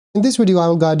In this video, I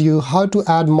will guide you how to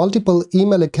add multiple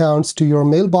email accounts to your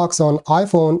mailbox on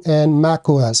iPhone and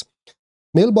macOS.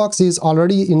 Mailbox is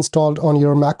already installed on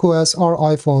your macOS or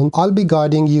iPhone. I'll be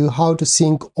guiding you how to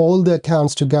sync all the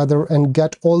accounts together and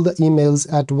get all the emails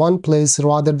at one place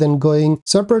rather than going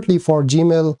separately for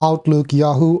Gmail, Outlook,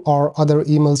 Yahoo, or other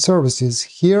email services.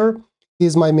 Here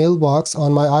is my mailbox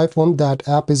on my iPhone. That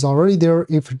app is already there.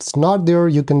 If it's not there,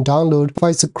 you can download. If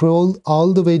I scroll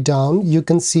all the way down, you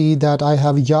can see that I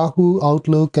have Yahoo,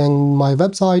 Outlook, and my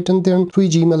website, and then 3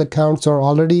 Gmail accounts are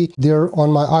already there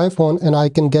on my iPhone, and I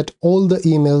can get all the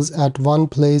emails at one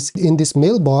place in this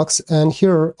mailbox, and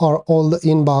here are all the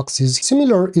inboxes.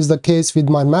 Similar is the case with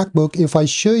my MacBook. If I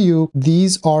show you,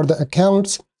 these are the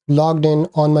accounts logged in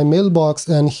on my mailbox,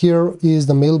 and here is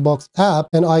the mailbox app,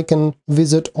 and I can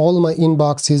visit all my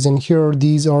inboxes, and here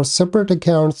these are separate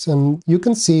accounts, and you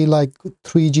can see like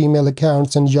 3 Gmail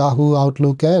accounts and Yahoo,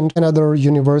 Outlook, and another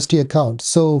university account.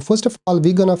 So first of all,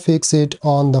 we're gonna fix it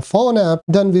on the phone app,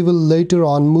 then we will later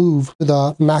on move to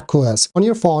the macOS. On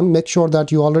your phone, make sure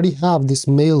that you already have this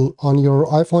mail on your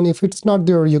iPhone. If it's not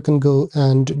there, you can go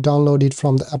and download it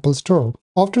from the Apple Store.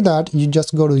 After that, you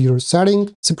just go to your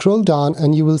setting, scroll down,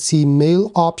 and you will see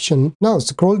mail option. Now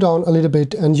scroll down a little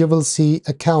bit and you will see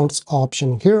accounts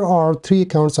option. Here are 3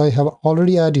 accounts I have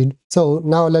already added. So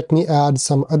now let me add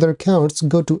some other accounts.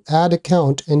 Go to add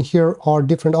account, and here are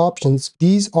different options.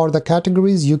 These are the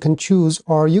categories you can choose,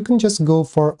 or you can just go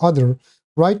for other.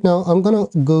 Right now, I'm gonna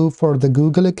go for the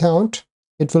Google account.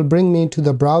 It will bring me to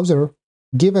the browser.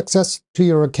 Give access to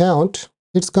your account.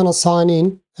 It's gonna sign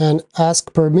in and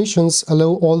ask permissions,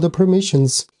 allow all the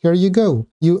permissions. Here you go.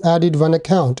 You added 1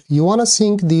 account. You want to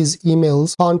sync these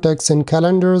emails, contacts, and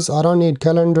calendars. I don't need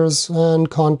calendars and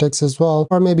contacts as well,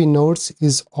 or maybe notes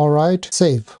is alright.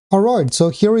 Save. Alright, so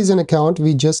here is an account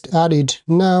we just added.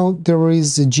 Now there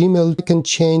is a Gmail. I can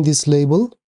change this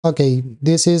label. Okay,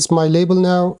 this is my label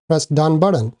now. Press done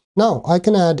button. Now I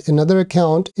can add another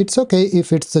account. It's okay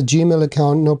if it's a Gmail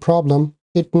account, no problem.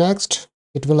 Hit next.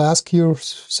 It will ask you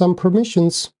some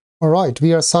permissions. Alright,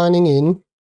 we are signing in.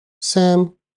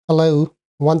 Sam, hello.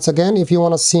 Once again, if you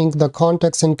want to sync the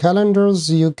contacts and calendars,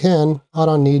 you can. I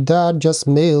don't need that, just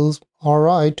mails.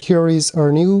 Alright, here is our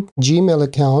new Gmail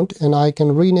account, and I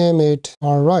can rename it.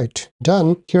 Alright,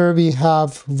 done. Here we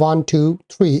have 1, 2,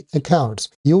 3 accounts.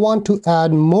 You want to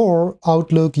add more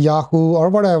Outlook, Yahoo, or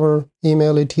whatever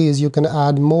email it is, you can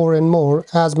add more and more,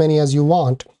 as many as you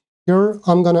want. Here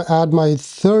I'm gonna add my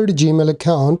 3rd Gmail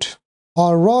account.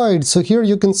 Alright, so here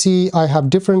you can see I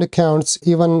have different accounts.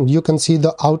 Even you can see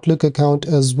the Outlook account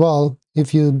as well.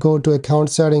 If you go to account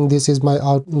setting, this is my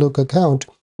Outlook account.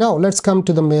 Now let's come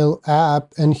to the mail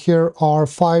app, and here are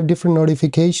 5 different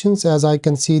notifications. As I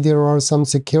can see, there are some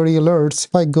security alerts.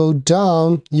 If I go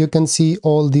down, you can see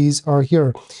all these are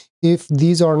here. If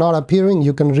these are not appearing,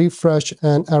 you can refresh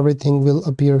and everything will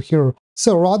appear here.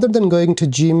 So rather than going to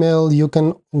Gmail, you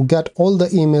can get all the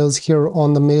emails here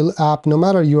on the mail app, no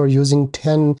matter you are using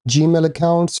 10 Gmail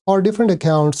accounts or different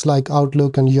accounts like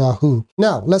Outlook and Yahoo.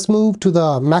 Now let's move to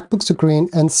the MacBook screen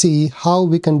and see how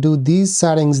we can do these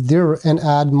settings there and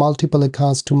add multiple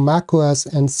accounts to macOS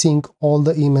and sync all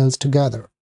the emails together.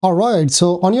 Alright,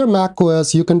 so on your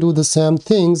macOS, you can do the same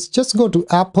things. Just go to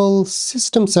Apple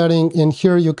System Setting, and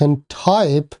here you can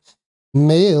type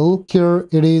mail. Here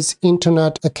it is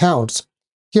internet accounts.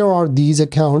 Here are these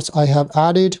accounts I have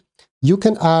added. You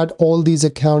can add all these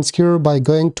accounts here by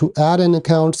going to add an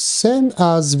account, same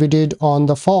as we did on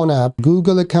the phone app.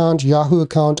 Google account, Yahoo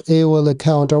account, AOL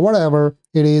account, or whatever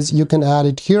it is, you can add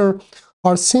it here,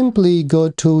 or simply go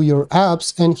to your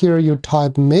apps and here you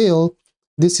type mail.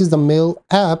 This is the mail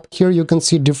app. Here you can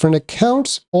see different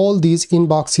accounts. All these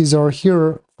inboxes are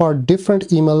here for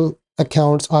different email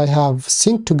accounts I have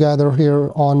synced together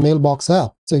here on Mailbox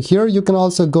app. So here you can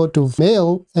also go to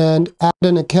mail and add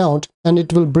an account, and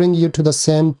it will bring you to the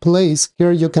same place.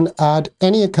 Here you can add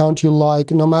any account you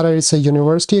like, no matter it's a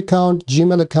university account,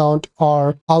 Gmail account,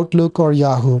 or Outlook or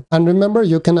Yahoo. And remember,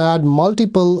 you can add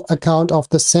multiple accounts of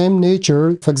the same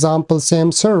nature. For example,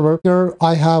 same server. Here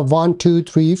I have 1, 2,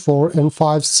 3, 4, and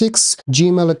 5, 6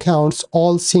 Gmail accounts,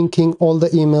 all syncing all the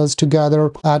emails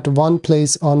together at one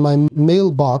place on my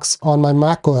mailbox on my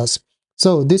macOS.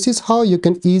 So this is how you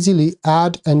can easily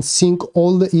add and sync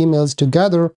all the emails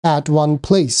together at one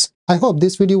place. I hope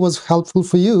this video was helpful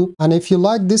for you, and if you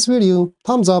like this video,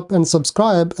 thumbs up and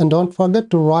subscribe, and don't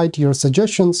forget to write your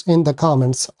suggestions in the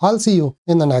comments. I'll see you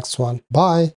in the next one. Bye.